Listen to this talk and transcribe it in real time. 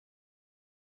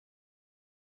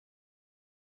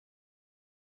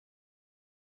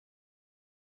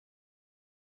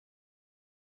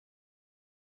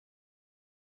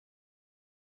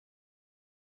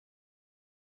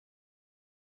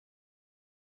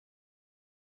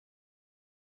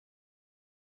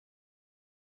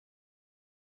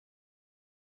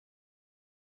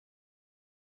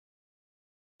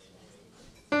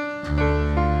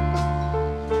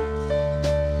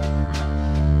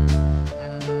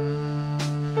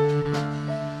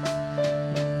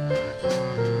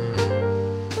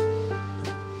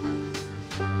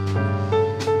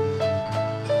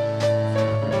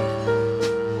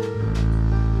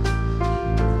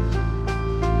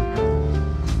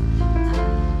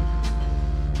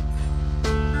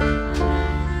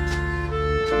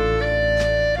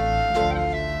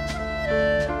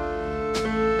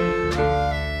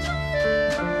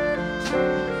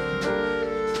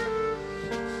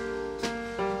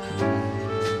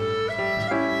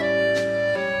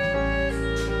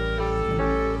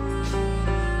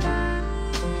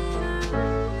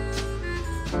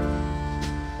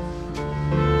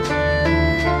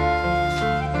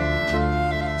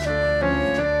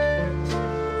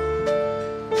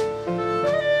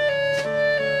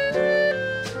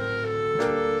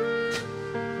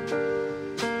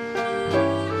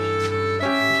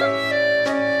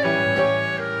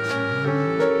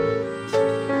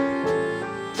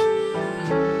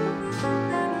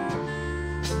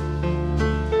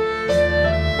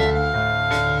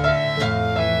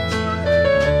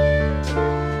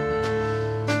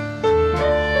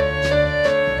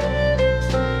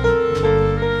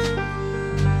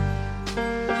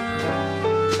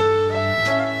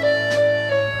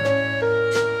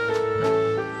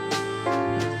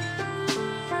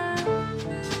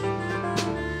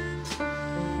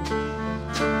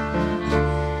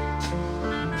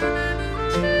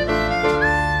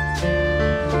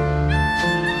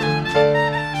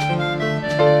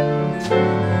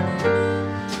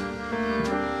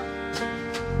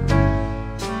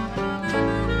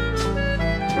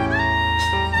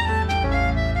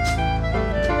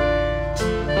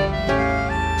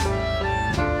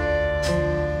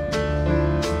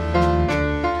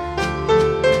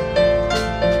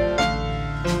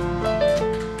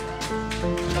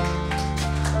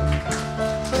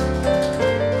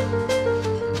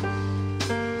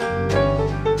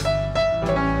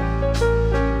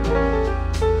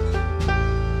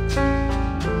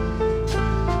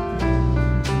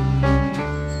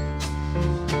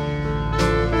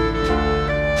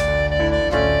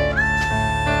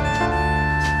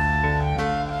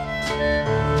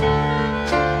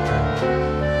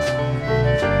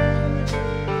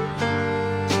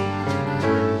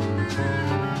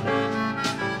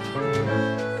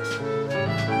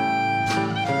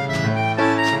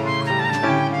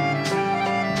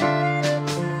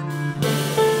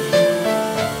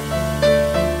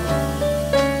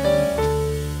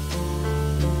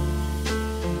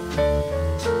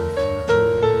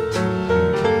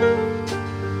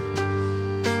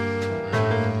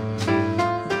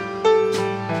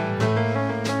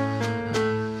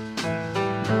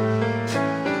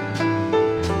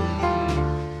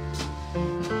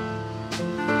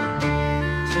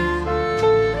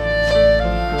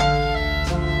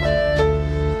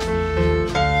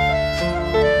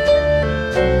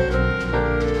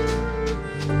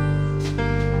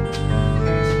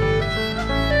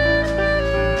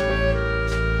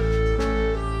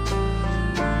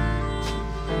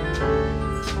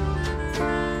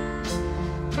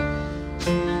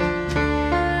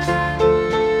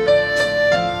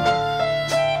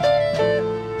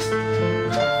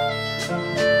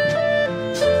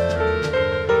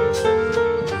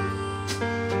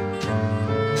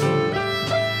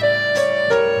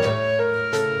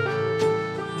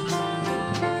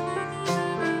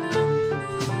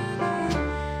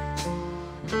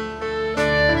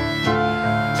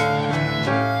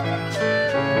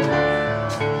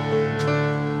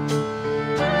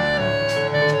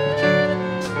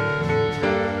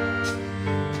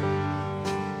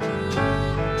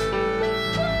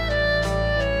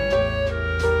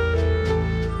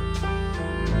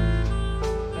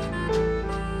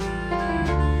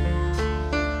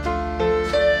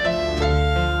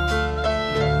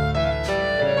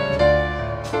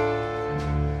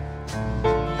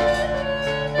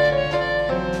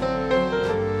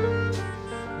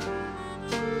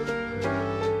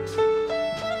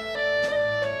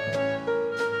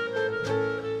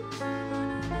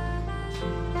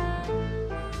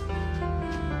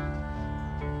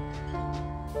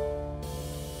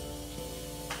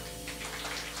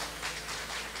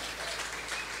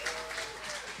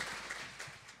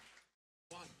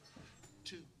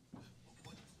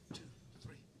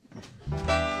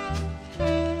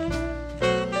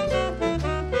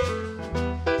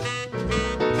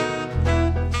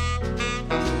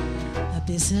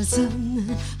bisschen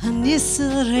Sonne, ein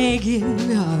bisschen Regen,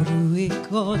 ruhig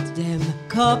auf dem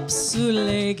Kopf zu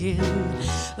legen.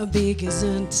 Wie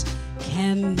gesund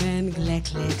kann man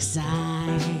glücklich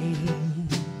sein.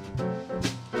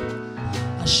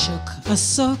 A Schuck, a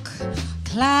Suck,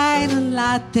 Klein und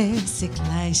Lattes, ich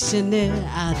gleiche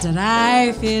a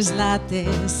drei, vier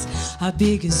Lattes.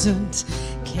 Wie gesund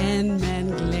kann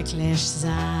man glücklich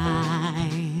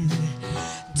sein.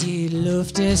 Die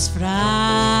Luft ist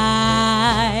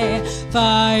frei,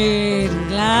 für jeden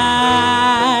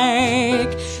gleich.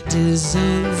 Die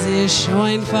Sonne sie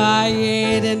scheint für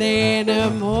jeden in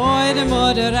der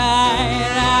Moderei.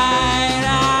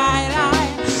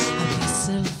 Ein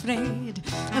bisschen Fried,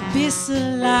 ein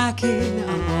bisschen Laken,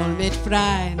 einmal mit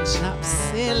freien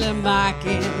Schnapsille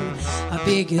machen.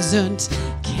 Wie gesund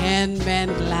kann man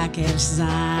glücklich sein.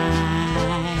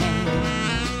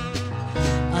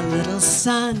 A little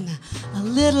sun, a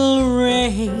little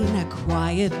rain, a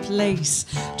quiet place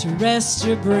to rest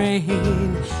your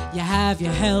brain. You have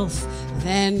your health,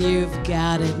 then you've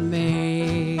got it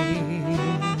made.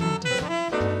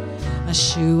 A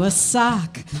shoe, a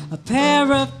sock, a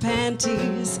pair of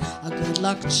panties, a good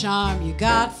luck charm you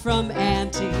got from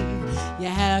Auntie. You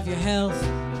have your health,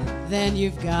 then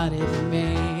you've got it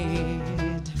made.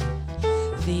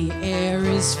 The air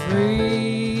is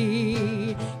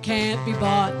free, can't be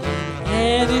bought in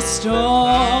any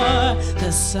store.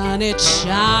 The sun, it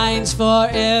shines for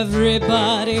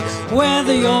everybody,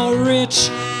 whether you're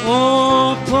rich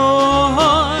or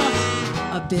poor.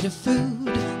 A bit of food,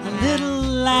 a little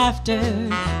laughter,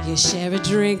 you share a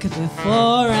drink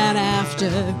before and after.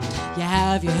 You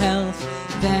have your health,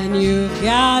 then you've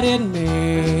got it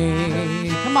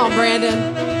made. Come on,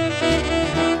 Brandon.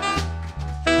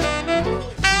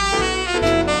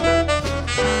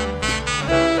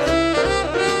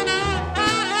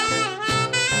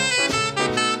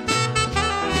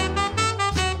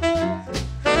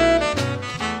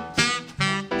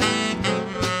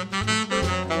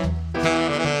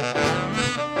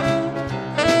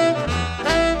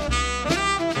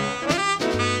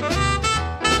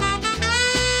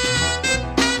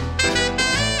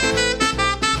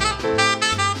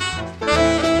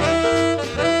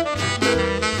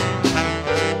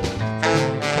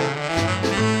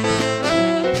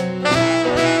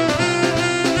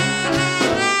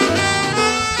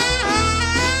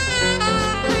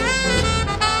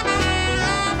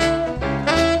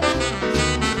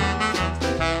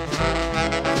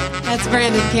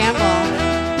 Brandon Campbell.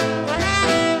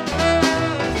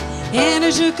 En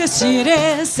een zoeke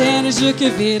Sires, en een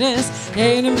zoeke Virus,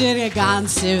 en die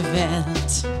ganze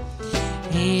Welt.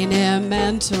 Een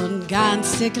Mensch und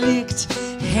ganze Glied,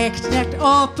 hekt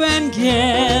open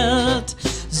Geld.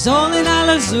 Sollen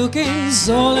alle suchen,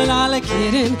 sollen alle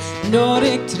kehren, nur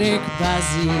ich trek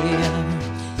Basier.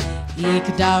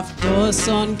 Ich darf das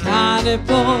und keine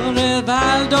Bohne,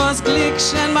 weil das Glück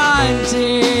schon meint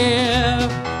ihr.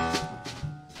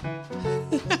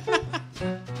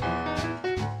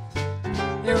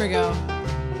 Here we go.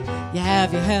 You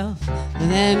have your health,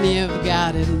 then you've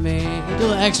got it made. A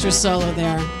little extra solo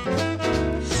there.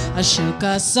 A Schuck,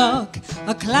 a Suck,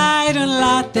 a Klein und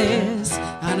Lattes,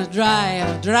 and a dry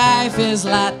fizz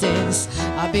Lattes.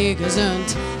 A wie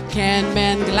gesund kann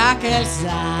man glücklich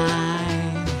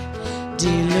sein.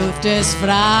 Die Luft ist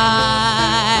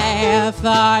frei,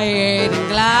 für jeden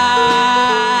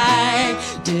gleich.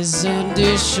 Die Sonne,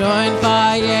 die scheint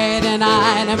für jeden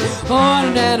einem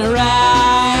und in a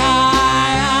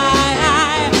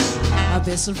A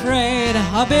bisschen Fried,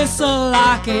 a bisschen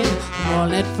Laken, wohl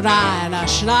nicht frei, a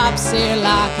Schnaps hier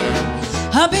Laken.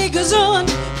 A wie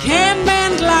gesund kann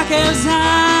man glücklich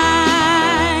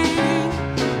sein.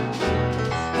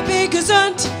 A wie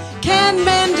gesund kann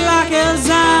man glücklich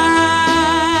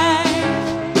sein.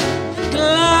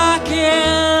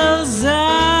 Glücklich sein.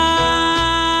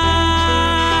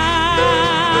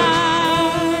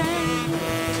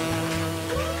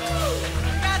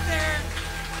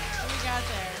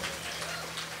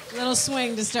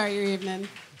 Swing to start your evening.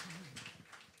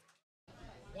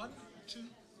 1, 2,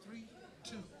 3,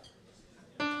 2.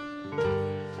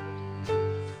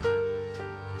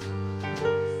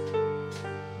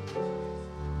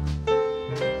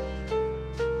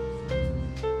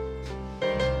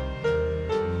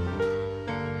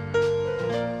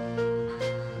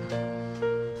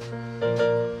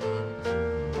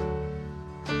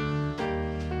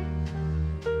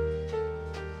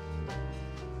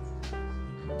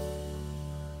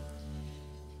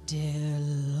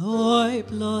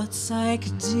 Lord,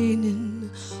 zeigt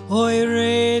ihnen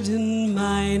Reden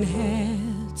mein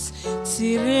Herz.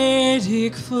 Sie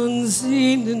redig von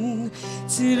Sinnen,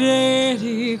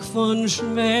 zeredig von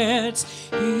Schmerz,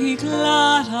 ich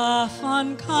glatter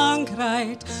von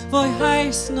Krankheit, wo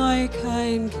heißt neu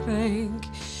kein Kränk.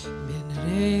 Min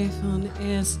Reh von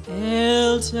es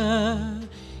älter,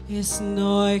 es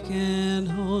neuken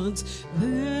uns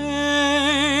weint.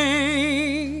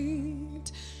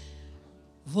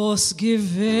 Was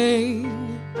gewein,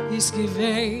 ist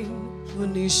gewein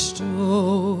und nicht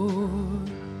stur.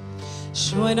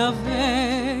 Schon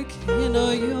weg in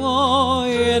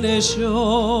eine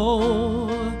Show.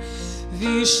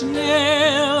 Wie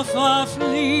schnell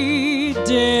verflieht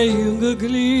der junge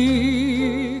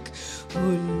Glück.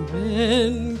 Und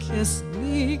wenn es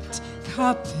nicht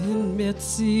kappen mit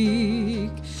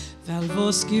Sieg, weil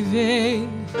was gewähn,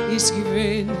 ist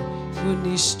gewähn und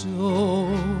nicht so.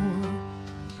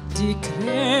 Die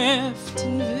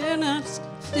Kräften, wenn es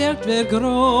stärkt, wird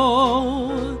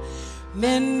groß.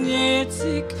 Men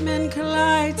jetzig, men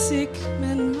kleidzig,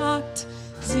 men macht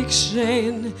sich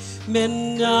schön,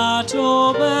 men naht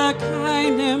ober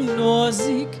keinem nur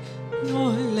Sieg,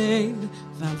 nur allein,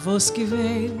 weil was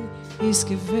gewähn, ist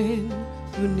gewähn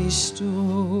und nicht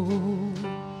du.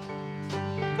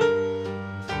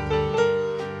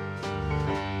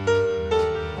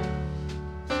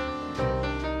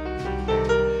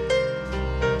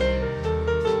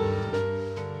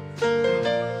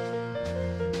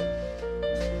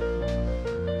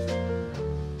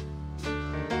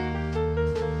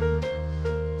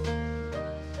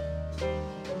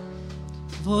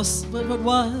 What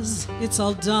was, it's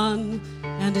all done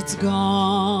and it's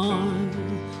gone.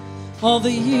 All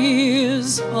the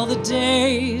years, all the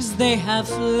days, they have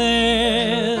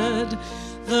fled.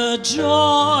 The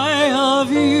joy of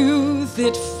youth,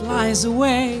 it flies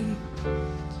away.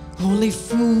 Only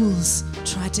fools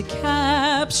try to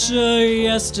capture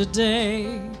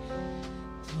yesterday.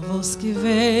 Was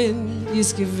gewähn,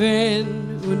 ist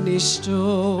gewähn und nicht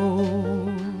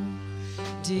du.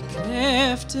 Die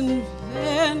Kräften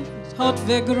werden hat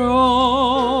wir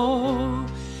groß.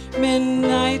 Men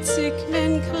neidzig,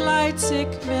 men kleidzig,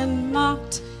 men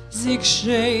macht sich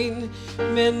schön.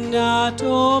 Men naht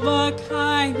ober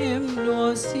keinem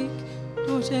nur Sieg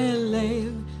dort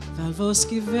allein. Weil was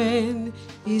gewähn,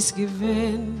 ist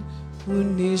gewähn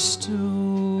und nicht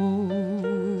du.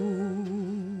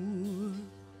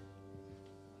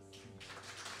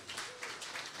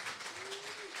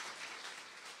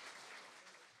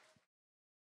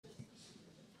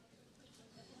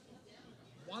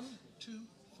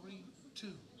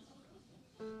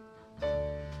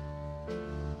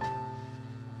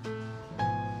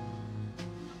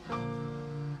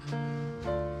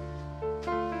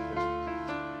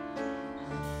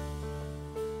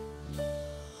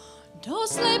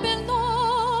 Das Leben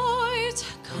läuft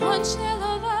ganz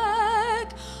schneller weg,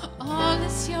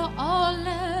 alles, ja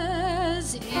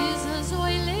alles ist so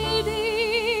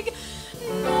erledigt.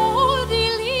 Nur die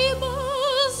Liebe,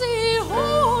 sie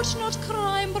hat nicht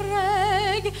kein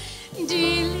Breg.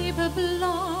 Die Liebe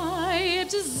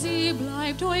bleibt, sie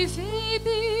bleibt euch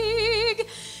ewig.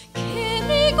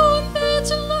 König und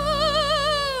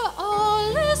Bettler,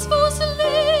 alles was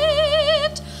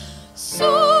lebt,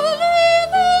 so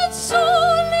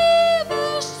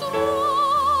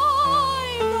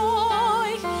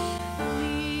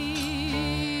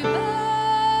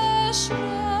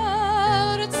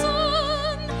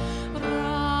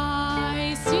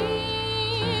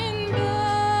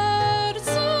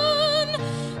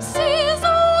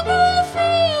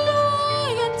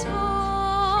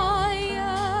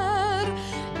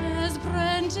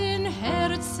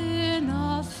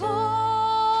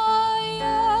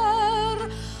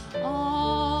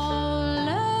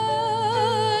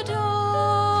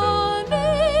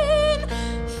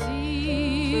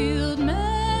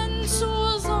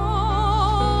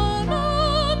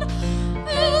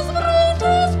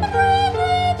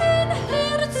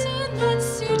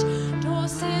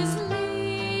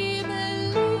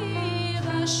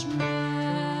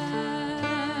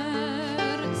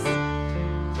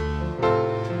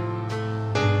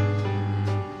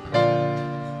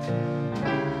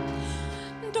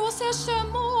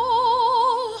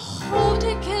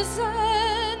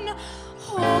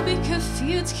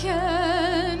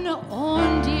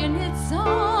und dir nicht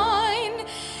sein.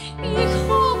 Ich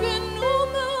hab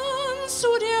genommen, zu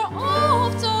dir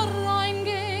auf der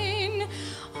reingehen.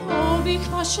 Hab ich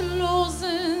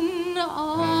verschlossen,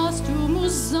 als du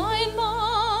musst sein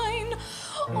mein.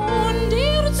 Und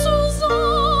dir zu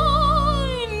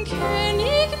sein, kenn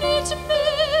ich nicht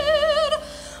mehr.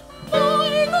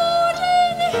 Bei Gott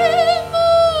im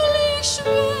Himmel, ich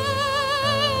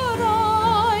schwör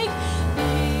euch,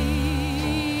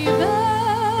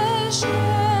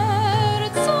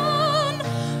 Schmerzen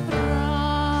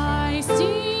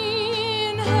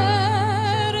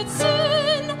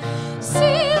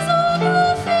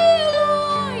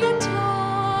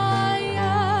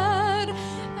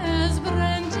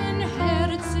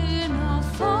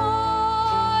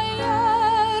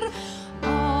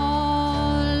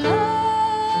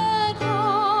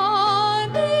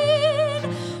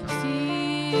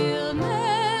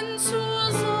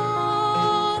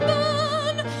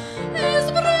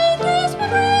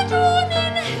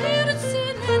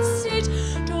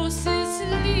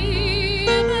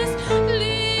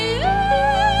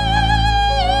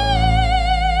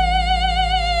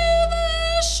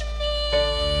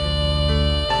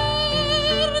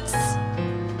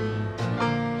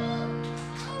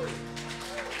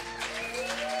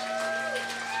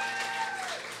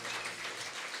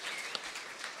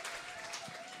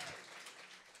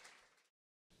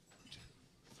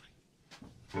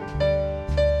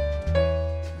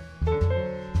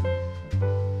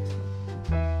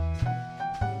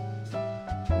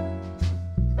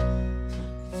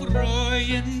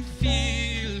Neuen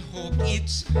viel hob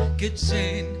ich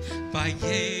gesehen, bei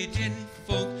jedem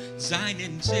Volk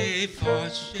seinen See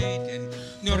verschieden,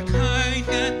 nur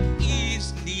keiner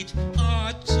ist nicht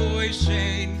so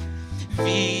schön,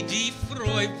 wie die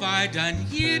Freude bei dann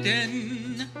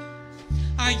jeden,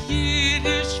 a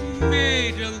jedes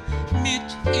Mädel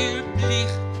mit ihr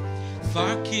Blick,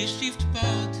 verkischt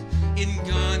bald in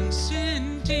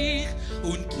ganzen dich,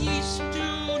 und gehst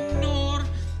du nur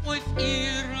auf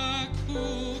ihrer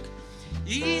Kug,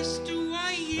 ist du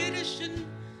a jiddischen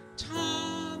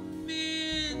Tam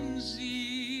in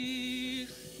sich.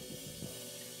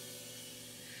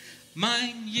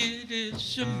 Mein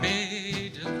jiddische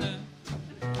Mädel,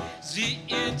 sie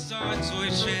ist so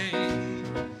schön,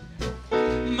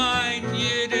 mein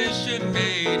jiddische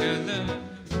Mädel,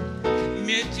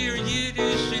 mit ihr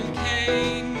jiddischen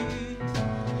Kein,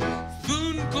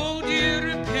 von Gott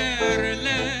ihre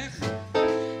Perle,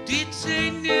 die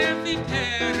Zähne wie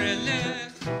Perle,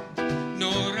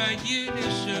 nur a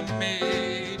jiddische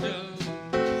Mädel,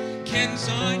 kennt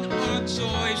sein Ort so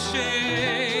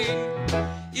schön,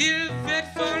 ihr wird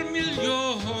vor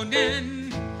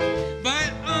Millionen, bei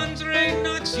anderen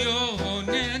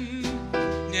Nationen,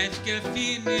 nicht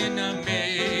gefunden a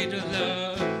Mädel,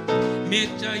 mit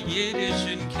der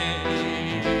jiddischen Kein.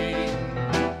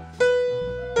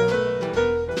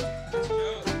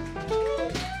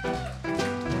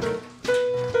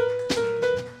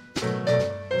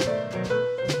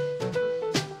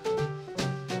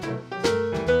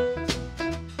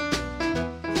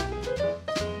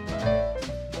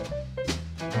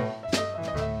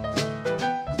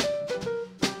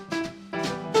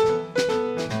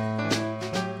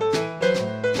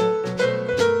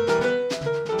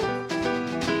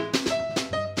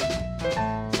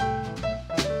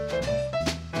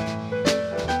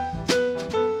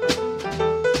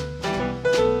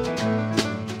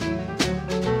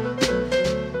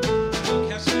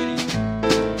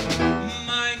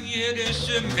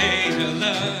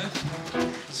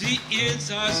 Sie ist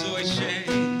so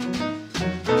schön,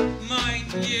 mein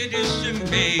jiddische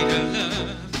Mädel,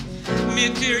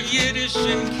 mit ihr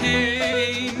jiddischen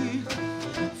Kein,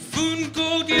 von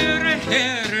Gott ihre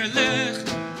herrlich,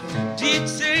 die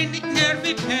Zähne nicht mehr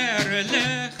wie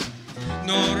Perle,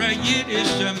 nur a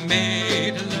jiddische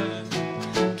Mädel,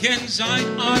 kennt sein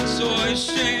Ort so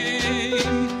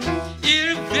schön,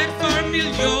 ihr wird vor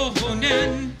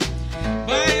Millionen,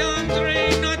 bei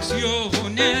anderen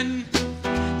Nationen,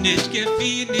 nicht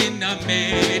gefunden a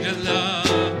Mädel,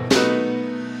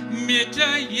 mit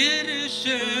der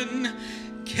jiddischen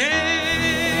Kein.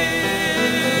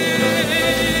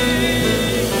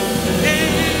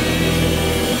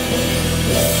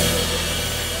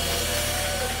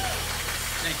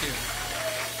 Thank you.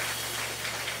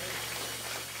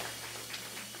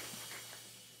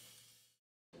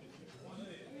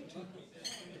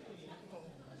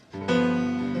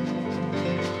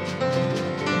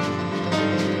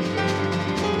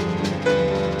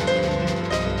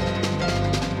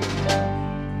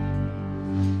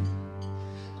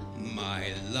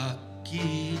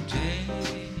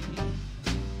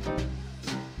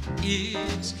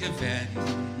 It's given,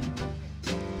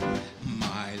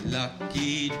 my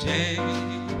lucky day,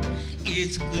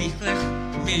 it's glücklich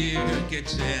mir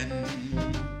getan.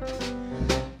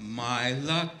 My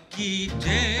lucky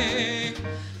day,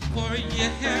 for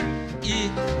jeher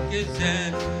ich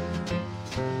gesehen.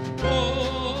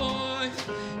 Oh,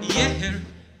 jeher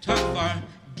Tag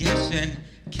vergessen,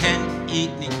 kann ich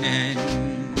nicht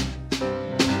nennen.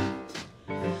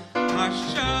 A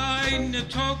scheine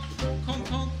Tag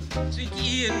kommt, sich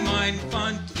in mein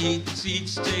Pfand, ich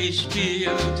sieht's dich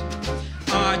spielt.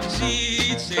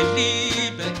 Sieht's der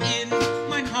Liebe in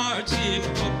mein Herz im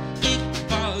Kopf, ich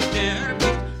fall der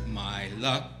Blick. My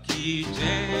lucky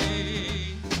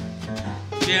day,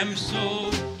 dem so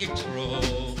ich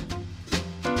trau.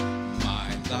 My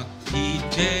lucky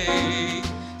day,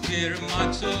 der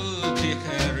Matzel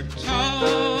dicker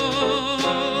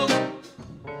Tag.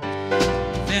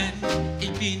 Wenn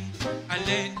ich bin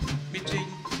allein mit dir,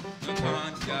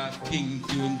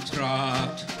 pinkt und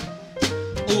trabt.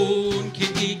 Und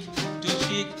kein ich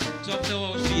durchschickt, so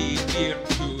bloß wie dir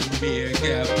zu mir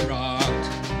gebracht.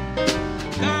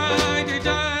 Da, da,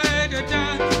 da, da, da,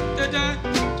 da, da,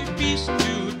 du bist du,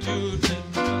 du, du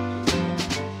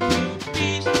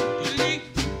bist, du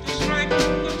liegst, du schreibst,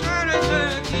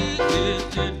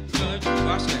 du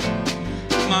was denn?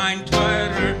 Mein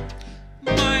Teurer,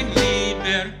 mein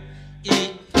Lieber,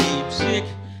 ich lieb sich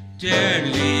der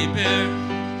Liebe.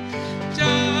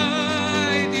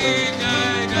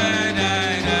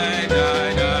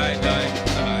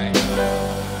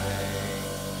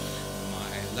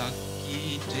 My lucky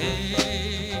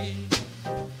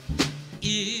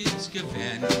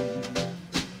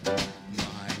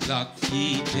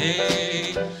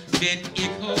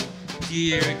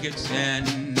Mirgetsen.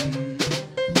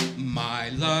 My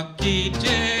lucky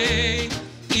day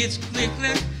is Klein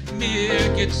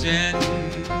Mirgetsen.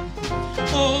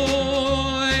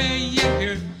 Oh,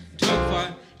 jeg tog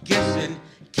vergessen,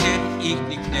 kan ich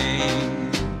nicht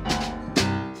nehmen.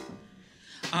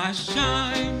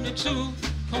 Erscheine zu,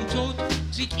 kommt tot,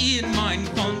 sich in mein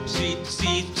Kopf sieht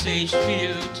sich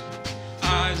spielt.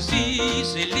 Sie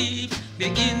lieb, wie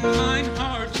in mein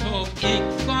Herz hoch ich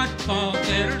Gott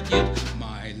verderget.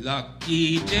 My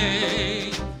lucky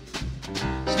day,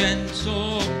 sends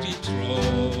auf die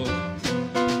Thron.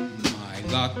 My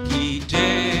lucky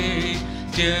day,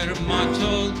 der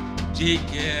Mattel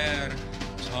dicker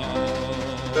Tag.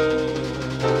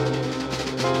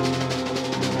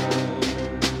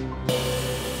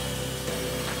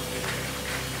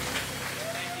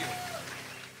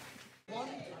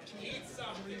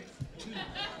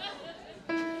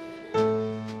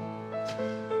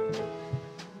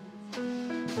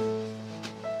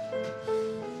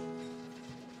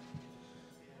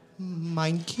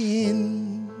 Mein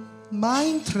Kind,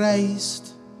 mein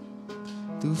Treist,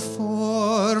 du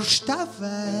forschst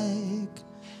weg.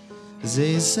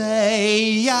 Sie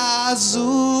sei ja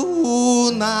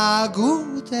so na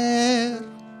guter,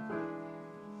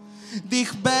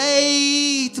 dich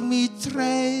beit mit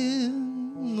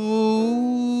Tränen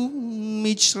und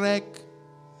mit Schreck,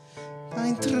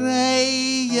 dein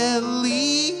treue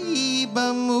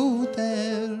liebe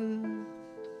Mutter.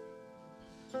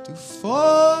 Du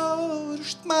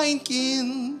forschst mein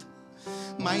Kind,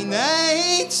 mein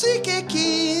einzige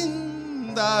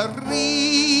Kind,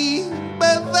 darin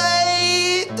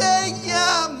beweite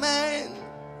ja mein.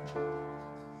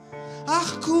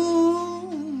 Ach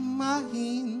komm mal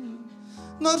hin,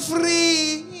 nur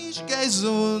frisch,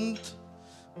 gesund,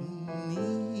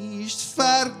 nicht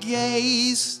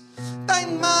vergiss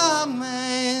dein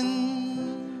Mamen.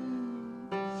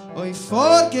 Oi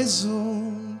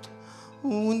vorgesund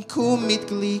und komm mit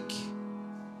Glück.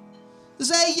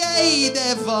 Sei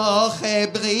jede Woche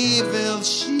Briefe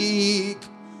schick.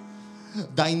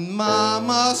 Dein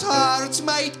Mamas Herz,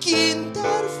 mein Kind,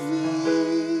 darf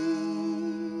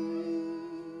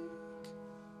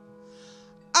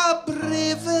a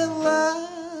Brevela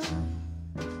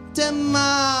de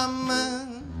Mama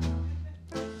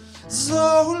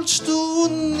sollst du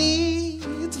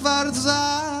nicht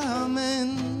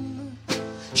versammeln.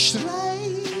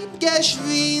 Schreib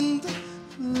geschwind,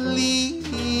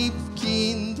 lieb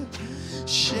Kind,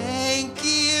 schenk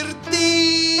ihr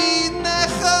deine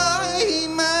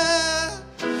Heime.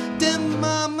 De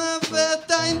Mama wird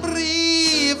dein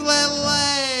Brief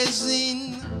lesen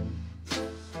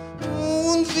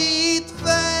und wird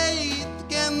weit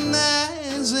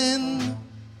genesen.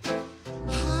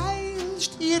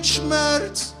 Heilst ihr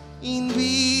Schmerz in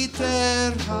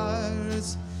bitter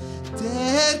Herz,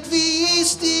 der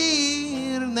wies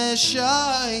dir ne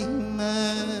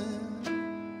Scheime.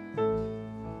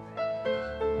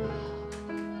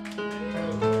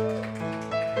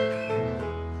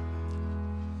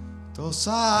 Das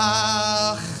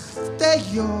 8.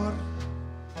 Jahr,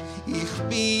 ich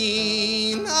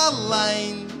bin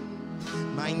allein.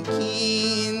 Mein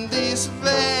Kind ist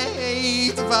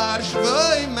weit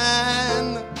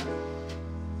verschwommen.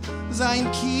 Sein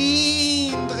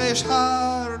kindres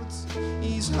Herz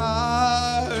ist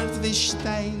hart wie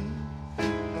Stein.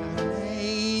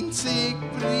 Kein einzig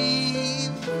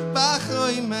Brief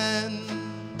bekommen.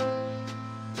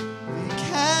 Wie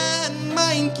kann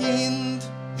mein Kind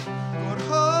nur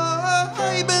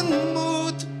haben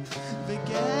Mut? Wie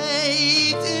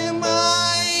geht ihm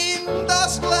ein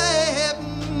das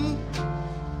Leben?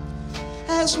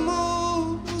 Es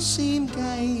muss ihm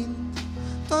gehen,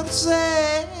 dort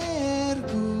sehr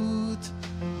gut.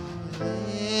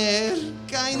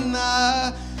 Keine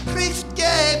Nachricht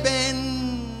geben.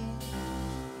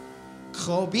 Ich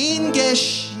hab in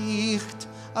Geschichte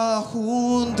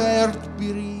 100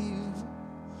 Brief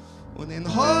und in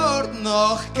Hort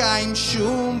noch kein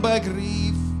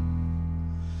Schumbegriff.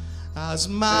 Als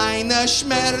meine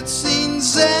Schmerzen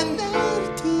sind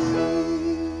tief.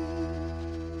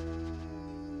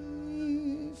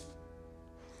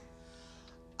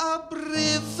 A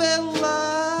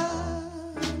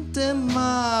Briefelante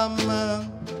Mama,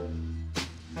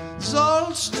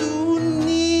 sollst du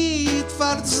nicht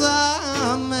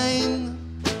versammeln.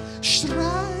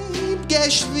 Schreib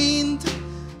geschwind,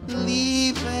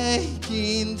 liebe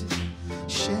Kind,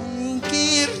 schenk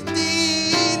ihr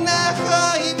deine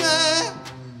Heime.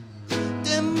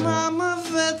 Die Mama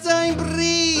wird dein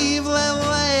Brief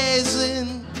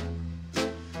lesen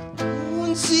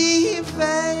und sie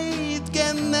wird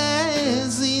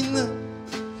genesen.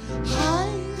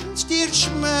 Heilst ihr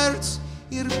Schmerz,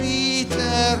 ihr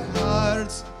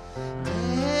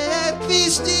der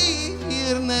wisst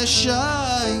dir ne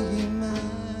Scheime.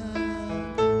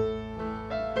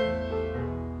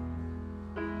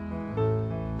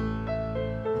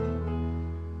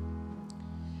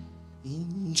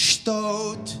 In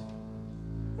Stadt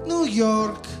New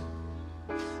York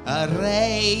a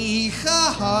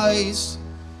reicher Haus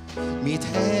mit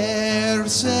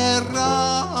Herzen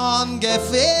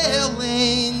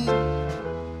gefällen.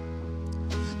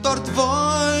 Dort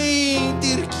wohnt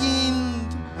ihr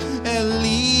Kind,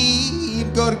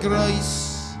 lieb gar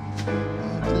groß,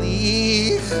 und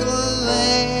liebe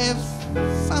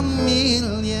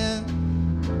Familie.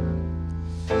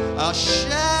 A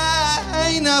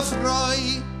scheine Freu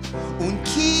und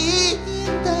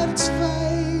Kinder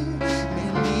zwei,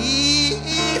 mit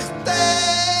lichte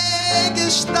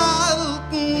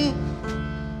Gestalten.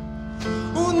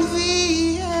 Und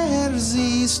wie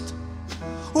siehst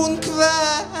und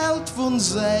quält von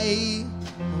sei,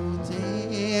 und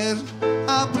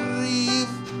a Brief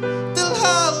will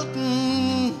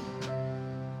halten.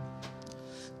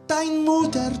 Dein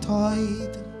Mutter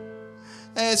teut,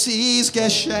 es ist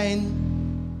geschehen,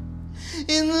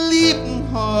 in lieben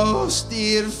Haus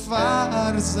dir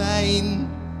Fahr sein.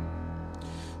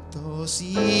 Das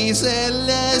ist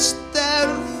alles der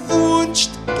Wunsch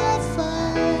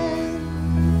gefallen.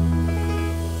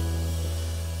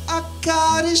 A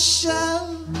Karischel,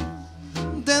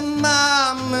 der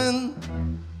Mammen,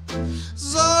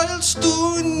 sollst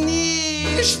du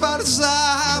nicht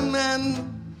versammeln.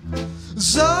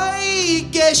 Sei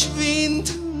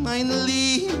geschwind, mein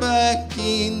lieber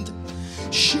Kind,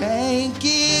 schenk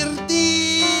ihr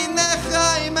die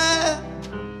Heime.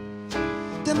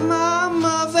 Der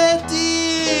Mama wird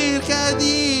dir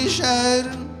Kadischer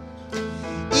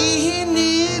in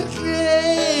ihr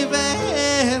Gräbe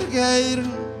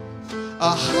hergern.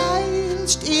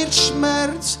 Heilst ihr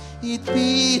Schmerz in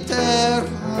bitter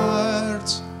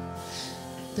Herz.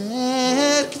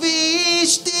 Der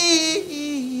wischt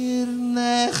dir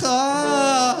ne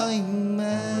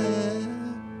Heime.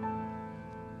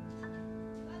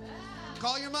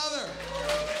 Call your mother.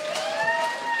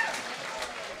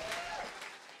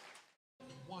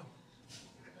 One,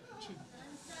 two, one, two.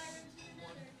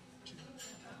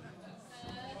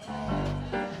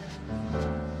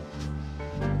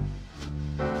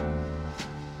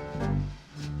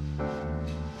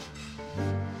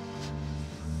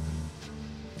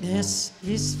 Es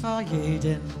ist für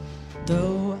jeden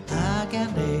do a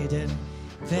Ganeden,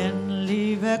 wenn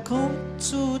Liebe kommt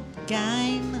zu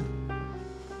gein.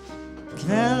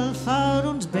 Quell für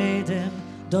uns beten,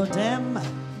 do dem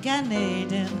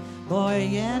Ganeden,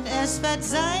 beugen es wird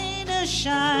seine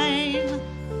Schein.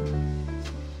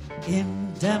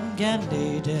 In dem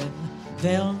Ganeden,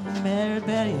 will mir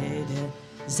berede,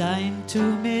 sein tu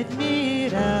mit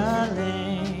mir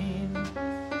allein.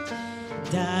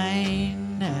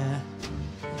 Deine,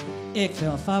 ich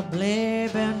will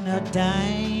verbleiben nur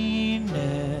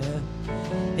deine.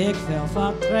 Ich will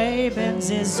vertreiben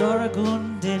sie Sorg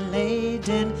und die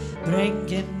Leiden,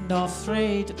 bringen doch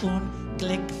Fried und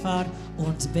Glück für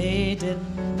uns beiden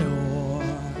nur.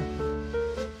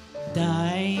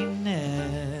 Deine,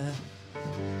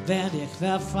 wenn ich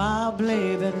will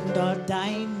verbleiben nur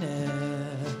deine,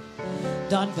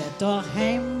 dann wird doch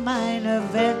heim meine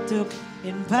Welt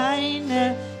in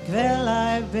Peine, will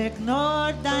ich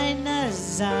nur deine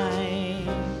sein.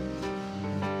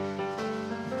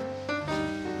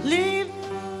 Lieben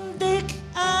dich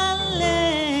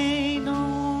allein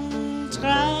und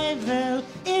treu will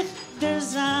ich dir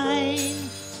sein.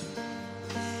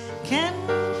 Kenn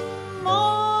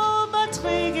mo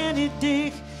betrügen ich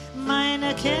dich,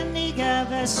 meine Kennige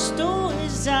wirst du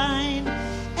sein.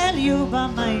 Über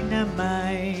meine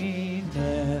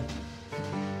Meine,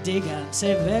 die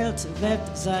ganze Welt wird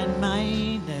sein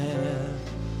meine.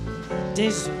 Die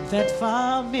Sonne wird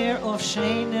vor mir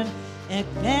aufscheinen, ich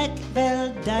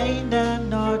will deine,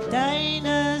 nur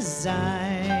deine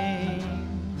sein.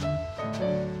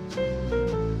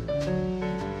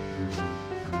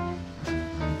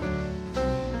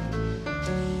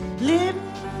 Lieb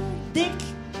dich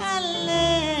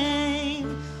allein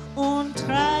und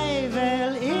treu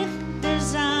will ich dir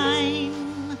sein.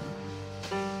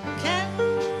 Kenn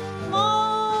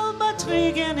mo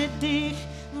betrügen dich,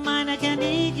 meine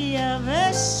Königin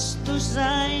wirst du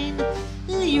sein.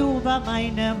 Über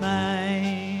meine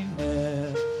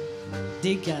Meine,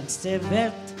 die ganze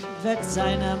Welt wird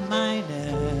seine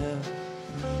meine.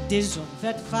 Die Sonne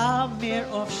wird vor mir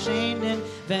aufscheinen,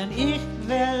 wenn ich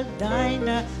will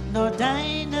deine, nur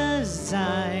deine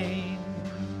sein.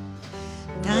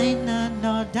 Deine,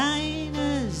 nur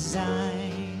deine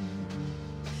sein.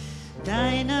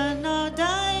 Deine, nur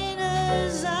deine.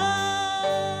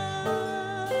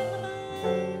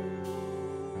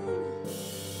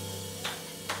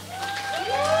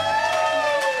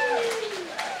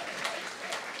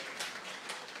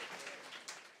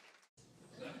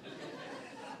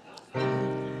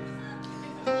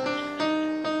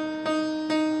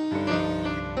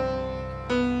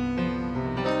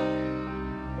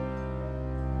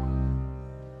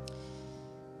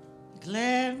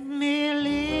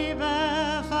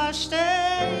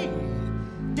 versteh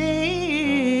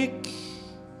dich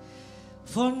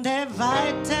von der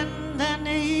Weiten, den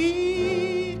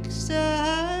ich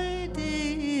sei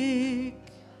dich.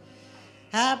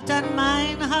 Hab dann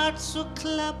mein Herz zu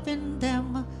klappen,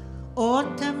 dem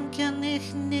Atem kann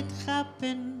ich nicht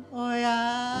haben, oh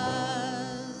ja.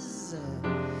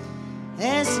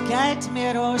 Es geht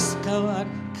mir aus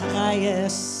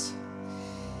Kreis,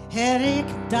 Erik,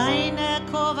 deine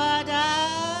Kovada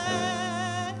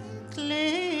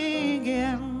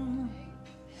klingen.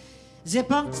 Sie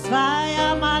Punkt 2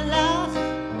 einmal lach,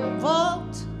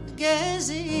 wollt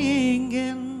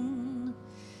gesingen.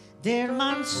 Der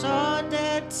Mann so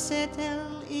der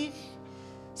Zettel, ich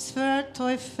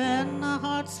verteufeln,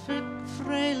 Herz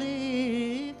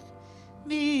freilich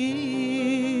mir.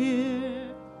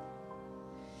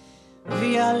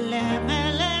 Wir lämmet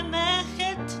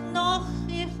noch,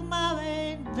 ich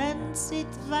mein, wenn sie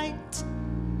weit.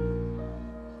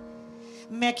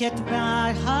 Merket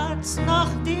mein Herz noch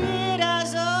dir,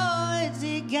 also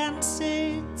die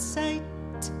ganze Zeit.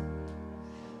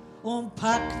 Und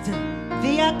packt,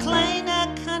 wie ein kleiner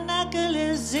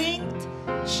Kanackel singt,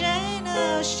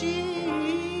 schöner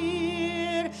Schier.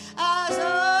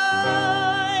 Also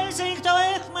singt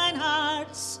euch mein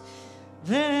Herz,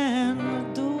 wenn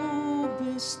du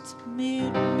bist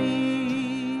mit mir.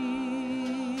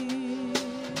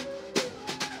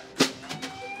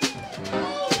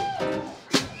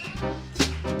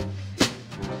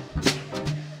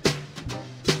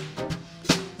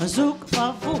 Zoek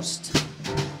verwoest,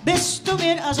 bist du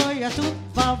mir also ja du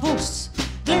verwoest.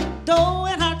 Glitt du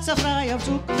ein Herz so frei auf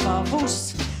Zoek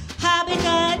verwoest. Hab ich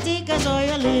ein Tiger so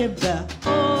ja Liebe,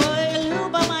 oh Liebe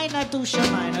meiner Dusche,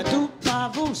 meiner du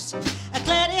verwoest.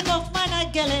 Erklär ich auf meiner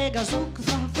Gelege, Zoek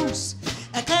verwoest.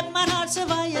 Erklär mein Herz so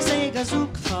weil ich sage,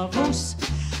 Zoek verwoest.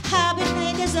 Hab ich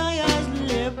nicht so ja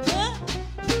Liebe.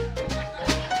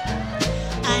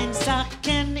 Eins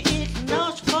kann ich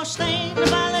noch verstehen,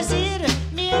 weil es ihr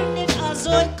mir nicht so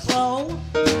klar.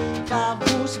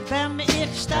 Verwusst, wenn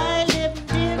ich steil in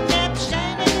dir neb,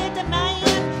 scheine nicht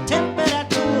meine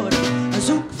Temperatur.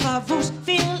 Zoek verwusst,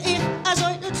 will ich also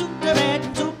zu der Welt.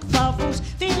 Zoek verwusst,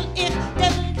 will ich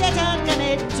dem der Tag kann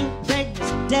nicht zu bringen.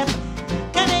 Dem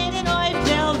kann ich in euch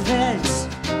der Welt.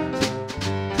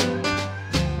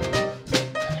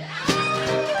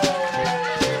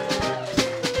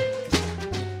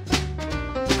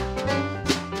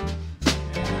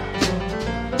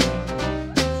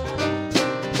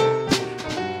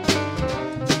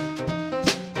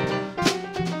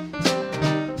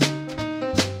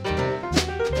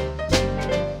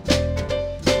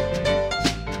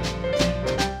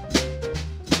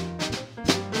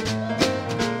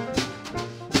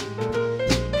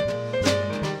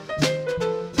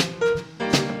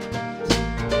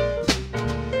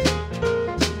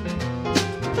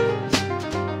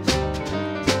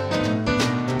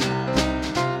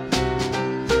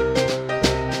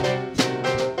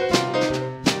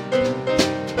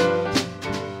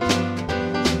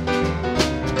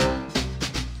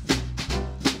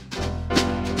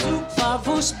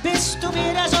 Bist du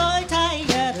mir das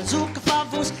Allteiger? Zoek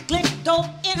verwusst, klick doch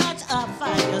in Herz auf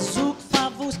Feier. Zoek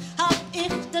verwusst, hab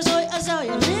ich das also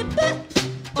ja Lippe?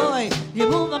 Oi, die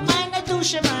Move meine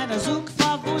Dusche, meine Zoek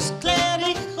verwusst, klär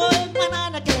ich heut mein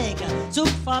einer Kläger. Zoek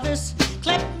verwusst,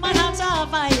 klepp mein Herz auf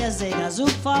Feier, Säger.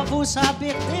 Zoek verwusst, hab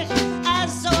ich dich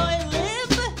also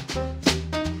Lippe?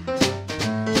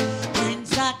 Ein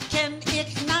Sack kann ich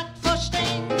nicht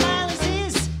verstehen, weil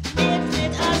es ist mir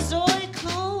nicht also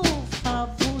klug.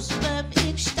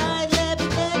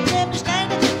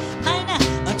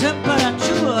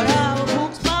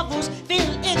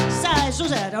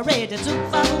 Ready to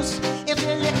verwoest, ik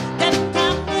wil je dem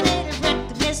tam, geneden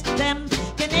recht mist dem,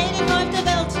 geneden op de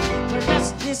welt,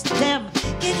 rest is dem,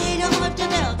 geneden op de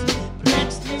welt,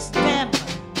 rest is dem,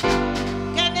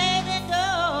 geneden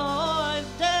op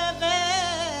de welt.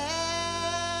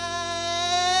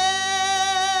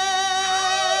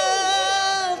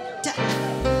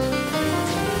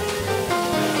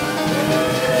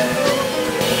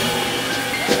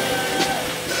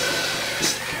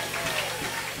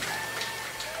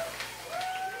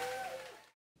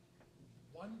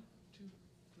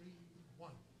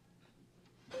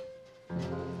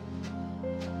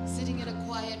 Sitting in a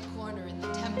quiet corner in the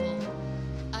temple,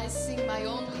 I sing my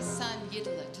only son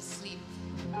Yiddish to sleep,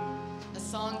 a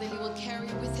song that he will carry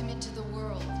with him into the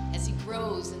world as he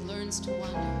grows and learns to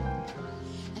wander.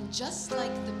 And just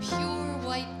like the pure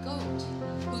white goat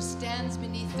who stands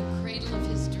beneath the cradle of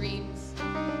his dreams,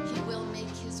 he will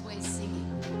make his way singing,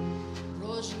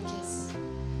 Rosenkiss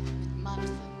mit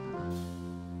Mantel.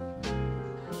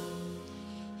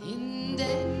 In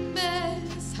den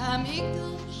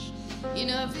Hamikdash in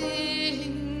a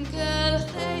Winkelcheder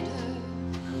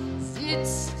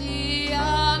sitzt die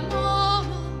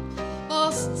Amona,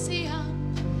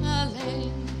 Ostian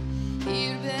allein.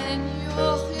 Hier ben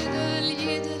Jochidel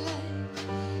Jidelein,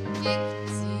 gibt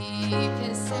sie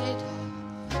Peseder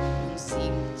und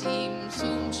singt ihm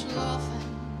zum Schlafen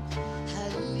a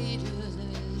little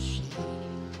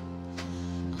shame.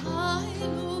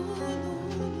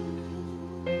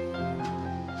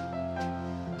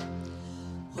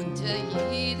 Unter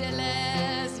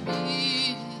Jideles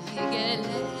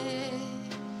Wiegele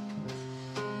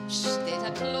steht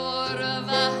a klare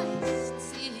weiß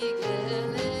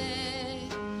Ziegele.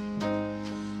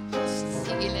 Das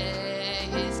Ziegele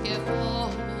ist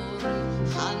geworden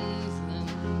Hansen.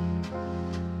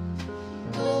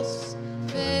 Das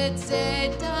wird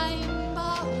dein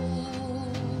Bauch.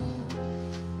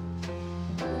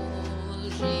 Wohl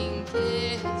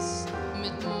Schinkes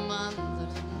mit Mandeln.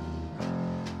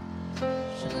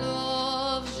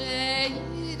 Schlaf,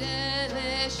 Jedele,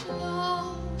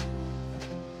 schlaf.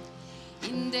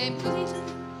 In dem Brittel,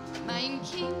 mein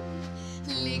Kind,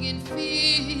 liegen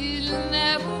viel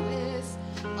Nervös,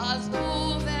 als du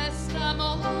wirst am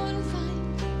Ohr sein,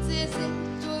 sie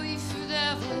sind durch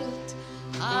der Welt,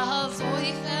 als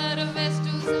eucher wirst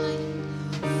du sein,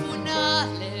 von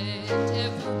allen der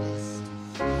du bist,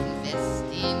 und wirst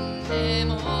in dem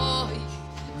euch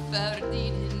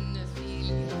verdienen viel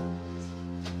Geld.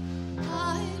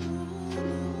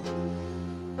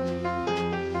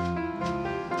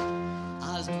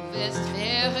 Als du wirst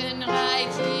werden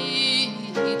reich,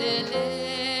 Jidele,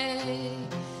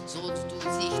 sollst du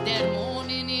sich der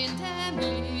Monin in dem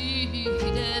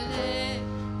Lidele.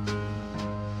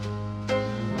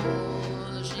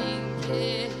 Wohl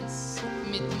Schinkes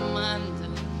mit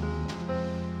Mandeln,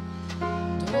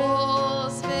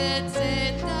 das wird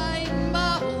dein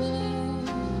Bauch.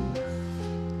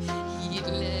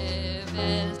 Jidele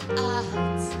wird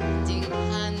Arzt den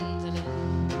Handeln.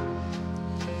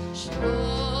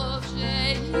 Schlaf,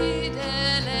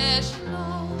 Jedele,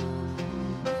 schlaf.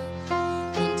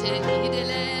 Unter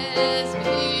Jedeles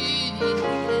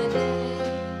Wiegele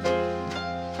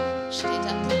steht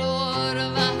ein klare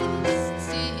weiß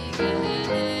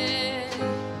Ziegele.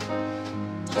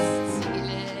 Das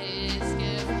Ziegele ist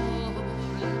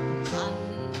geworden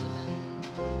Handeln.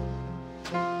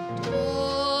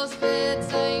 Das wird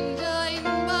sein dein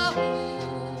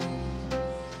Bauch.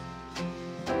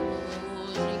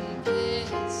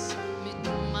 Ringes mit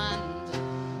Mandeln.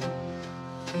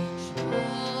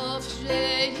 Schlaf,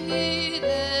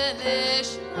 Jedele,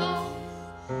 schlaf,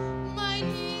 mein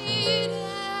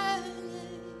Jedele.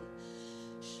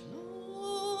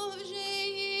 Schlaf,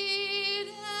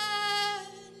 Jedele.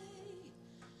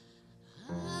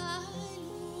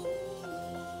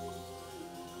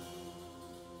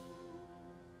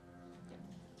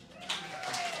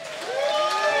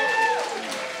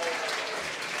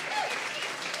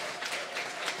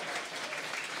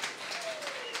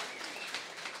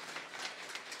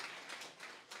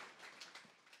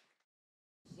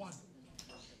 One,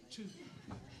 two,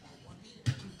 one,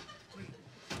 two, three.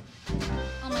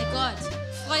 Oh my God,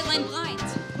 Fräulein Blind.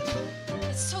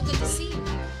 It's so good to see you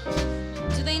here.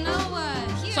 Do they know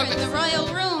here So in good the to see royal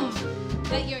room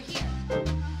that you're here? I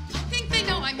think they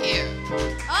know I'm here.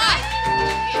 Ah!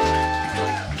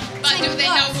 But do they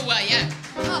know who I am?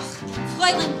 Oh,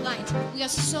 Fräulein Blind, we are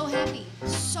so happy,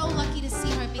 so lucky to see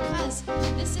her because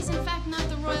this is in fact not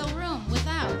the royal room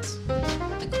without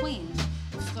the queen,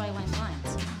 Fräulein Blind.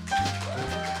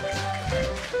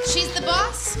 She's the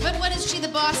boss, but what is she the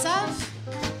boss of?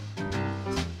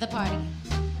 The party.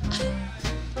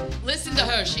 Listen to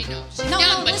her, she knows. She's No,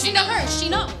 young, but listen she to knows. her, she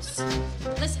knows.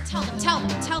 Listen, tell them.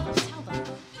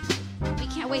 We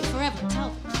can't wait forever, tell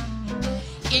them.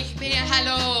 Ich bin,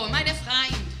 hallo, meine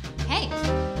Freund. Hey,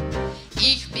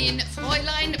 Ich bin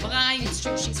Fräulein Brein. it's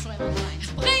true, she's Fräulein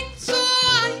Blind. Bring zu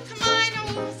euch meine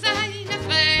seine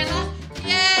Fräulein.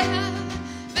 Yeah,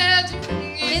 wer du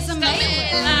There's a ist mayor.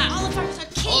 der All of ours are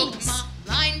Und kings. mach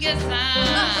mein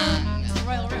Gesang. It's the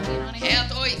royal room, you know what I mean?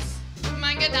 Hört euch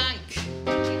mein Gedank.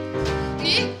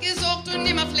 Nicht gesucht und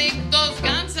nimmer pflegt, das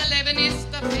ganze Leben ist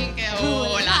der Flinke.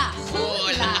 Hola,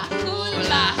 hola,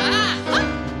 hola, ha, ha.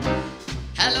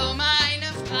 Hallo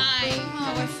meine Freund.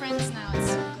 Oh, we're friends now,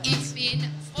 it's so good. Ich bin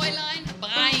Fräulein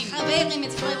Brein. Haberi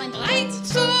mit Fräulein Blind. Breit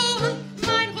zu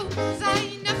mein Ruf,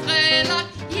 seine Fräulein.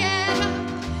 Yeah,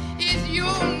 ist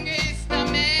jung, ist der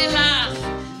Melach.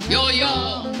 Jojo,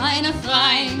 Meine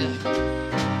Freund.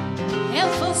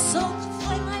 Versucht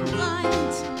Fräulein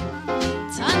Blind.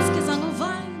 Tanzgesang und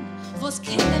Wein, wo's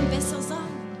kann denn besser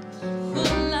sein? Oh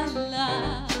la la.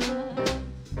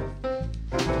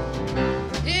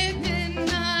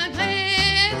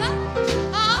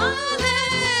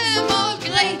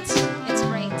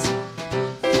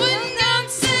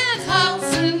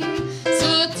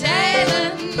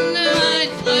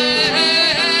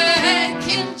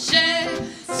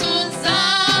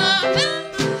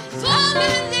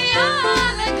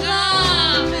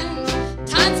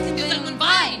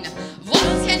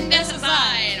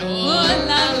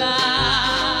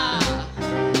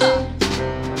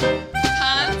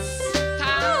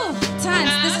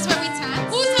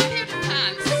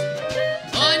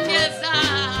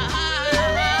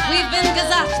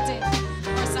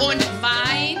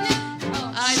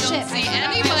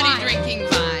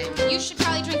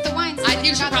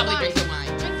 You should probably drink the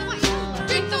wine. Drink the wine.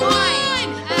 Drink the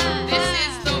wine. This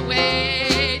is the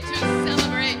way to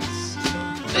celebrate.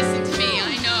 Listen to me,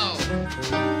 I know.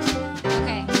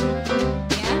 Okay.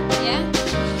 Yeah, yeah.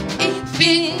 Ich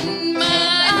bin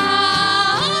mein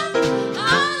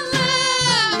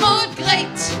Mord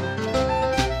great.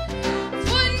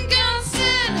 Von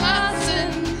ganzen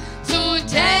Herzen zu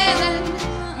teilen,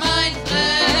 mein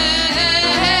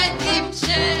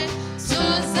Liebchen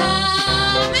zusammen.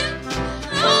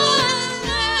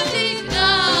 Alle die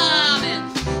Namen,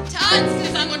 Tanz,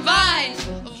 Gesang und Wein,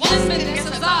 was wird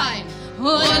gestern sein? Oh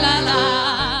la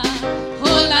la,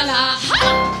 oh la la, ha!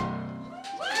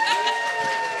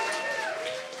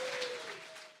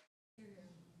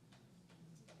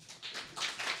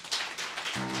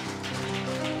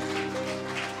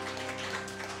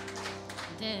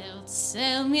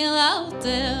 Erzähl mir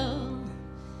lauter,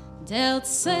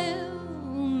 erzähl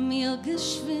mir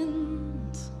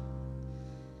geschwind,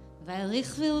 weil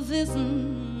ich will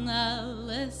wissen,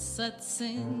 alles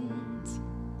erzählt.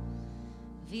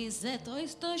 Wie seht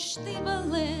euch durch die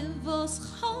Balle, was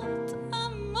halt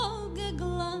einmal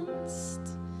geglanzt?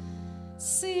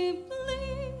 Sie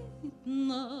blieb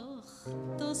noch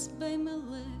das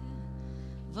Beimele,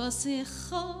 was ich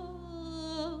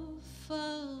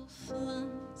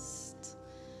verpflanzt.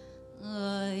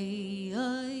 Oi,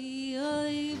 oi,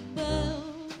 oi,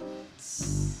 Belz,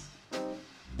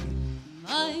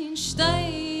 mein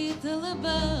Städtele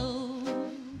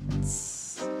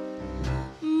Belz,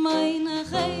 meine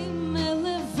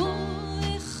Heimele, wo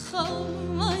ich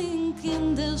mein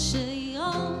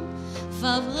Kinderschein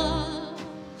verbracht.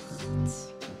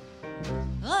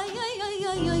 Oi, oi, oi,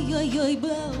 oi, oi, oi, oi,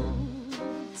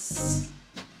 Belz,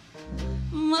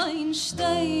 mein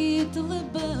Städtele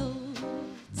Belz,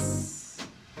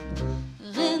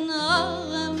 in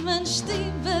armen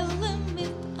Stiefel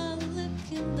mit alle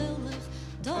kinderlich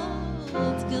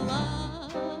dort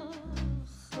gelacht.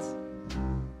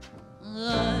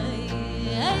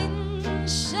 Ein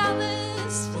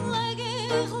Schabes pfleg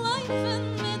ich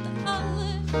laufen mit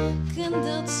alle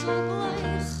Kinder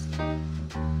zugleich,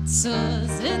 zu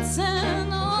sitzen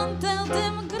unter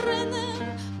dem grünen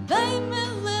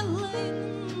Bäumelin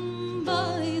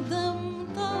bei dem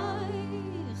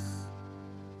Teich.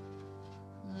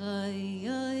 Oi,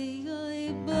 oi,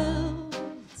 oi,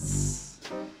 Belz,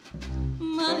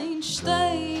 mein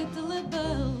Städtele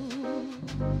Belz,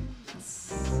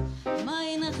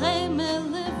 meine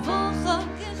Heimele, wo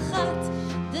gehat,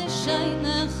 der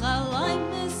scheine allein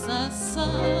ist a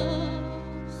Sach.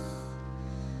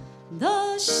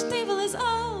 Das Stiefel ist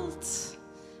alt,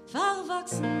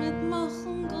 verwachsen mit Moch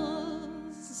und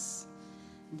Groß.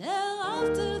 Der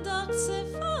alte Dachse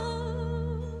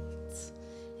fällt,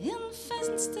 in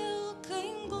Fenster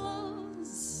kein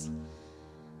Glas.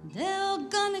 Der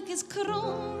Organik ist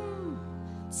krumm,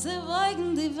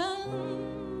 zerweigen die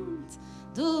Wand.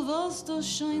 Du wirst doch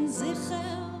schon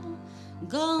sicher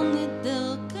gar nicht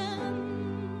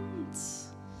erkannt.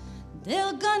 Der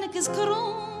Organik ist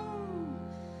krumm,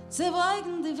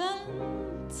 zerweigen die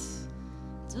Wand.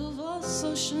 Du wirst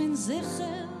doch schon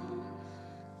sicher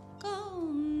gar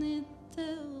nicht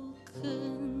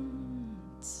erkannt.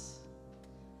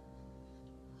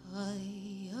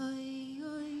 Oi, oi,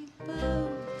 oi,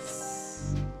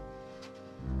 Belz,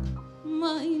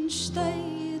 mein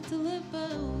Städtele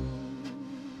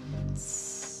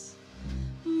Belz,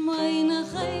 meine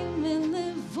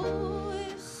Heimele, wo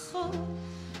ich hab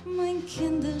mein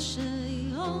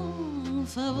Kinderschein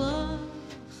verbracht.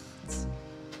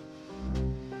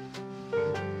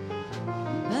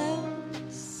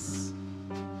 Belz,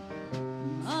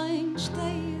 mein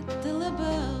Städtele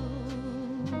Belz,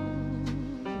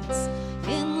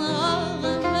 in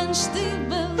armen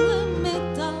Stiebel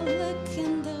mit alle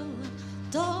Kinder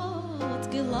dort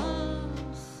gelacht.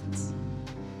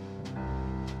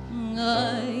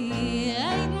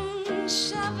 Ein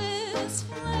Schabes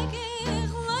pfleg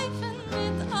ich laufen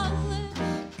mit alle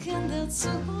Kinder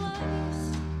zugleich,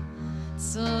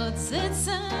 zu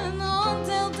sitzen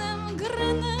unter dem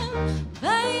grünen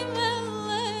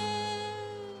Bäumelein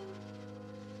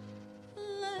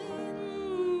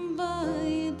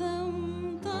bei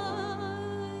dem Teich.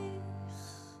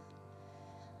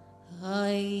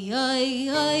 Oi,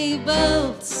 oi, oi,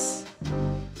 Belz,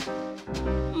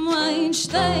 mein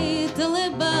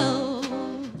Städtele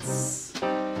Belz,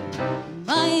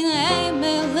 meine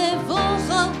Heimele, wo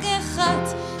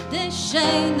gehat, der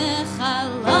scheine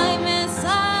allein ist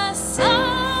a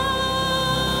Sach.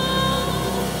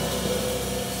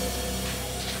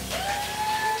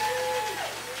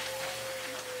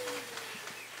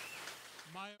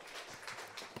 My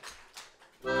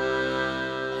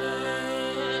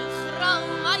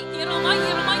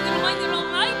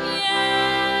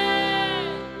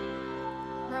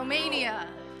Romania.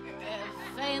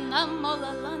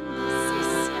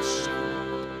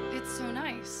 It's so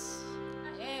nice.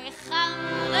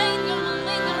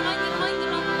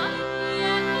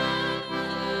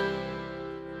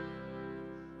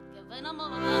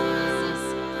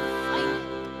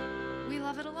 We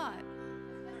love it a lot.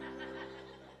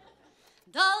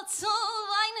 Dazu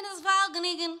weinen ist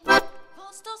Wagen,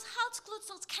 was das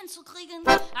Hautsklutzels kannst du kriegen.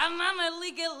 A Mama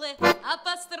liegele, a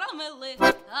Pastrammele,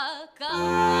 a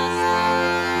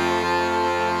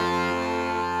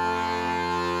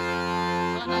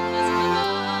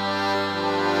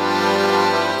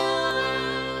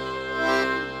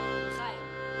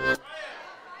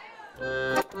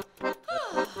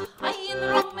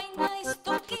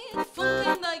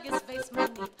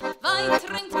Wein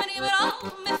trinkt man überall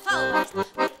mit Fallweis.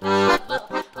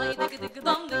 Ai digga digga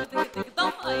dom, digga digga digga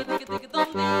dom, ai digga digga dom,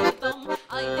 digga digga dom,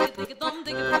 ai digga digga dom,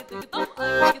 digga digga dom,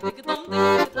 ai digga digga dom, digga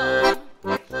digga dom.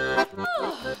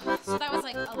 So that was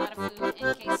like a lot of food.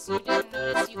 In case you didn't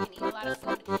notice, you can eat a lot of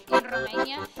food in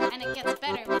Romania, and it gets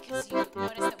better because you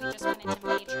notice that we just went into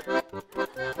major.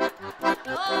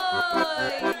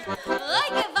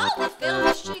 Like gewaltig veel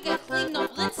verschiedene klinkt nog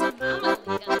linsen mama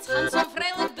liegen. Het gaan zo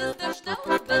vrijelijk bis der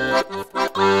stelle ben.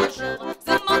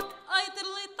 Zing maar,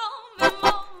 eiterlitom,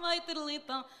 wimom,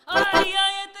 eiterlitom. Ai,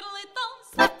 eiterlitom,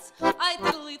 zet,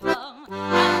 eiterlitom.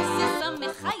 Ai, sissa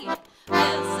mechaie,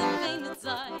 wessen geen het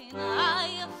zijn.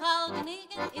 Ai,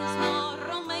 Falgenigen is nog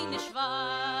Romeinisch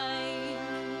wijn.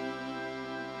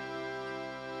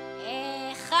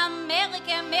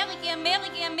 Amerika, Amerika,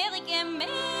 Amerika, Amerika,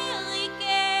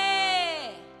 Amerika.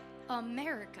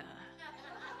 America.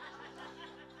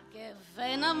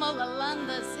 Gewein einmal ein Land,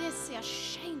 das ist ja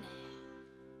schön.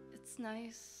 It's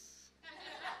nice.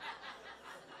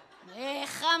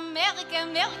 Amerika, Amerika,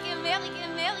 Amerika,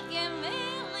 Amerika,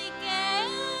 Amerika.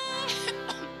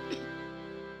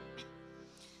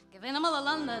 Gewein einmal ein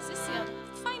Land, das ist ja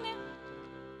fein.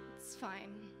 It's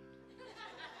fine.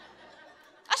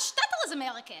 A Städtel ist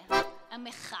Amerika. Ein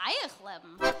Mechaich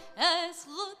leben. Es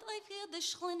ruht auf jede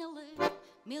Schlinele.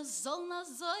 Wir sollen a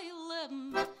so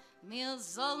leben. Wir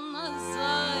sollen a so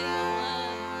leben.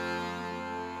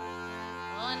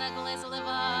 Und a Gläsle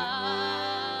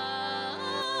Wein.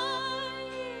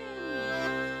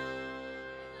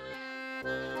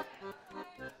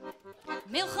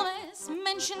 Milchemes,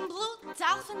 Menschenblut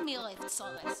darf in mir auf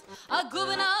Zores. A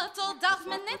Gubernator darf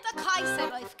mir nicht a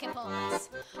Kaiser auf Kepores.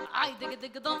 Ai digga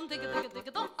digga dom, digga digga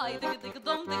digga dom, ai digga digga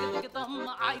dom, digga digga dom,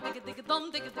 ai digga digga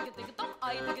dom, digga digga digga dom,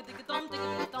 ai digga digga dom, digga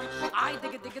digga dom, ai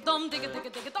digga digga dom, digga digga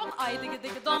digga dom, ai digga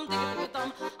digga dom, digga digga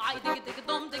dom, ai digga digga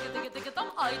dom, digga digga digga dom,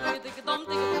 ai digga digga dom,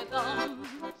 digga digga dom.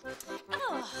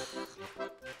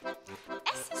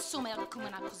 Es ist so mehr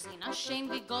kommen a Cousina, schön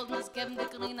wie goldenes geben die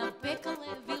grüne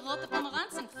Bäckele, wie rote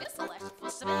Pomeranzen, Fisselech,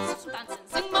 was sie will zum Tanzen.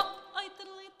 Sing mo,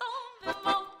 eiterlitom,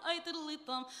 wimmo,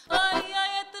 eiterlitom, ai,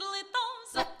 eiterlitom,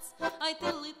 setz,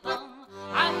 eiterlitom.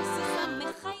 Ai, sissa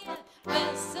mechaie,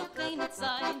 besser keine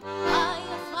sein. Ai,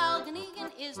 a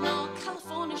Falgenigen is no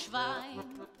Californisch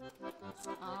wine.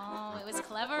 Oh, it was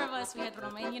clever of us. We had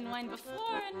Romanian wine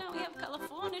before, and now we have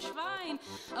Californisch wine.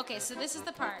 Okay, so this is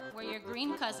the part where your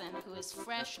green cousin, who is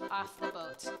fresh off the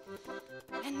boat,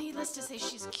 and needless to say,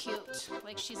 she's cute.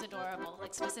 Like, she's adorable.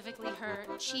 Like, specifically, her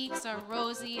cheeks are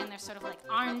rosy, and they're sort of like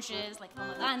oranges, like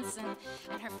pomeranz, and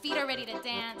her feet are ready to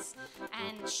dance,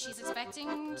 and she's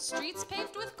expecting streets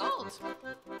paved with gold.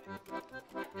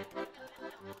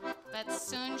 But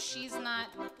soon she's not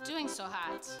doing so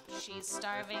hot. She's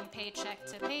starving paycheck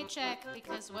to paycheck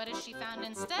because what has she found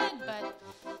instead but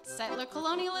settler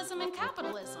colonialism and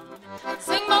capitalism?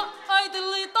 Sing mo, ai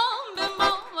diddly dum,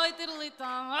 bimbo, ai diddly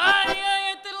dum,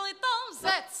 ai diddly dum,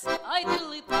 zets, ai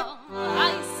diddly dum,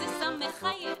 ai sissa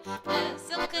mechaye,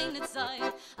 besser keine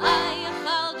Zeit, ai a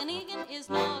Falgenigen is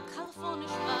no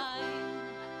Californisch wine.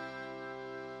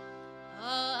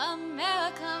 Oh,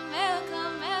 America, America,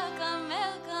 America,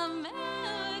 America,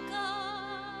 America.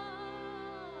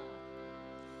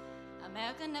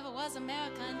 America never was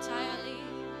America entirely.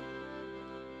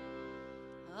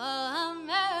 Oh,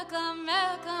 America,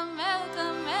 America, America,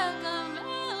 America,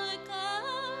 America.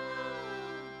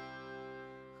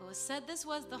 Who said this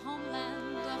was the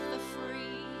homeland of the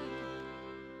free?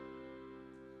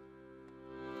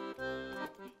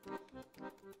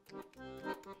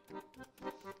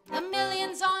 The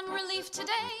millions on relief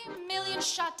today, millions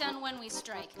shot down when we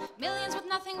strike, millions with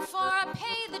nothing for our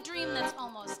pay, the dream that's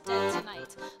almost dead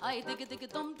tonight. Ai digga digga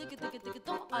dum, digga digga digga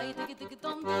dum, ai digga digga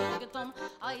dum, digga digga dum,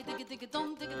 ai digga digga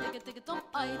dum, digga digga digga dum,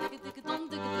 ai digga digga dum,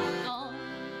 digga digga dum.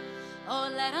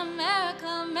 Oh, let America,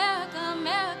 America,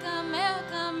 America,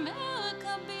 America,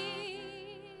 America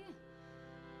be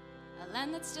a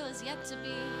land that still is yet to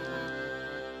be.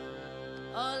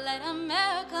 Oh, let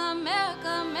America, America,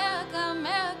 America,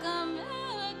 America,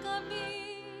 America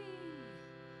be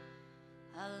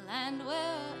a land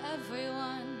where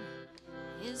everyone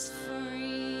is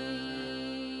free.